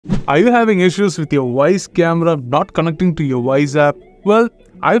Are you having issues with your Wyze camera not connecting to your Wyze app? Well,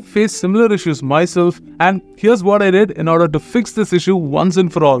 I've faced similar issues myself, and here's what I did in order to fix this issue once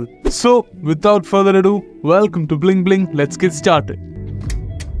and for all. So, without further ado, welcome to Bling Bling. Let's get started.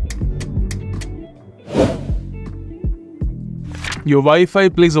 Your Wi-Fi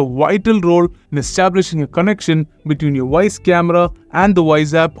plays a vital role in establishing a connection between your Wyze camera and the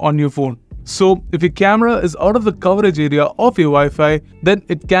Wyze app on your phone. So, if your camera is out of the coverage area of your Wi-Fi, then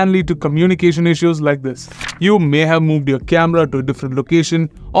it can lead to communication issues like this. You may have moved your camera to a different location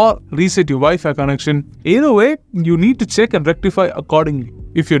or reset your Wi-Fi connection. Either way, you need to check and rectify accordingly.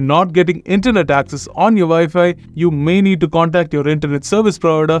 If you're not getting internet access on your Wi-Fi, you may need to contact your internet service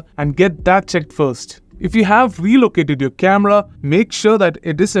provider and get that checked first. If you have relocated your camera, make sure that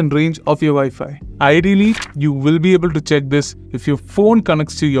it is in range of your Wi-Fi. Ideally, you will be able to check this if your phone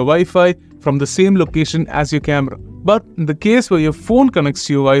connects to your Wi-Fi from the same location as your camera. But in the case where your phone connects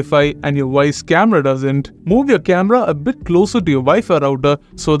to your Wi-Fi and your Wyze camera doesn't, move your camera a bit closer to your Wi-Fi router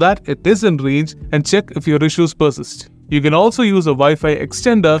so that it is in range and check if your issues persist. You can also use a Wi-Fi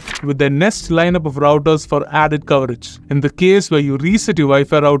extender with the Nest lineup of routers for added coverage. In the case where you reset your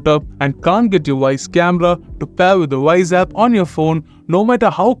Wi-Fi router and can't get your Wyze camera to pair with the Wyze app on your phone, no matter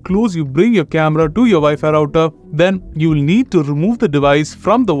how close you bring your camera to your Wi-Fi router, then you will need to remove the device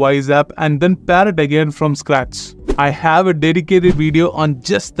from the Wyze app and then pair it again from scratch. I have a dedicated video on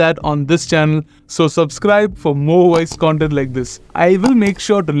just that on this channel, so subscribe for more Wyze content like this. I will make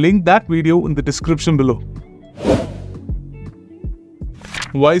sure to link that video in the description below.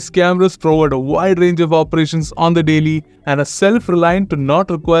 Wyze cameras provide a wide range of operations on the daily and are self-reliant to not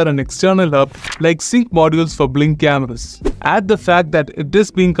require an external hub like sync modules for Blink cameras. Add the fact that it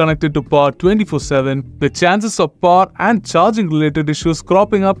is being connected to power 24/7, the chances of power and charging related issues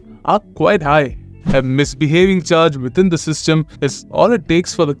cropping up are quite high. A misbehaving charge within the system is all it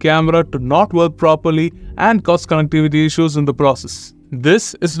takes for the camera to not work properly and cause connectivity issues in the process.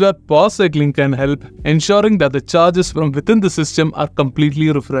 This is where power cycling can help, ensuring that the charges from within the system are completely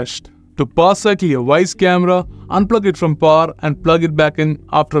refreshed. To power cycle your Wyze camera, unplug it from power and plug it back in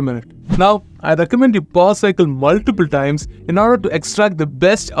after a minute. Now, I recommend you power cycle multiple times in order to extract the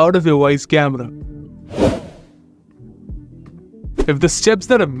best out of your Wyze camera. If the steps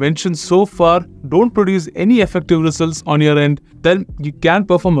that I've mentioned so far don't produce any effective results on your end, then you can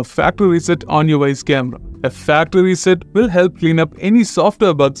perform a factory reset on your Wyze camera. A factory reset will help clean up any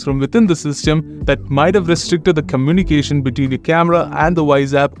software bugs from within the system that might have restricted the communication between your camera and the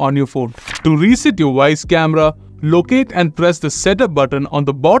Wyze app on your phone. To reset your Wyze camera, locate and press the setup button on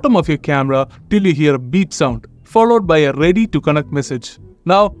the bottom of your camera till you hear a beep sound, followed by a ready to connect message.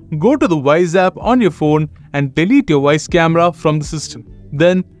 Now, go to the Wyze app on your phone and delete your Wyze camera from the system.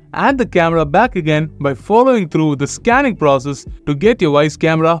 Then, add the camera back again by following through the scanning process to get your Wyze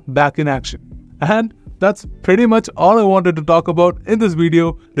camera back in action. And that's pretty much all I wanted to talk about in this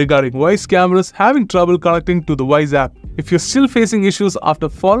video regarding Wyze cameras having trouble connecting to the Wyze app. If you're still facing issues after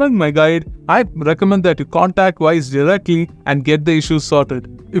following my guide, I recommend that you contact Wyze directly and get the issues sorted.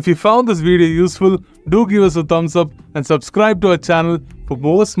 If you found this video useful, do give us a thumbs up and subscribe to our channel for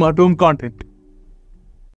more smart home content.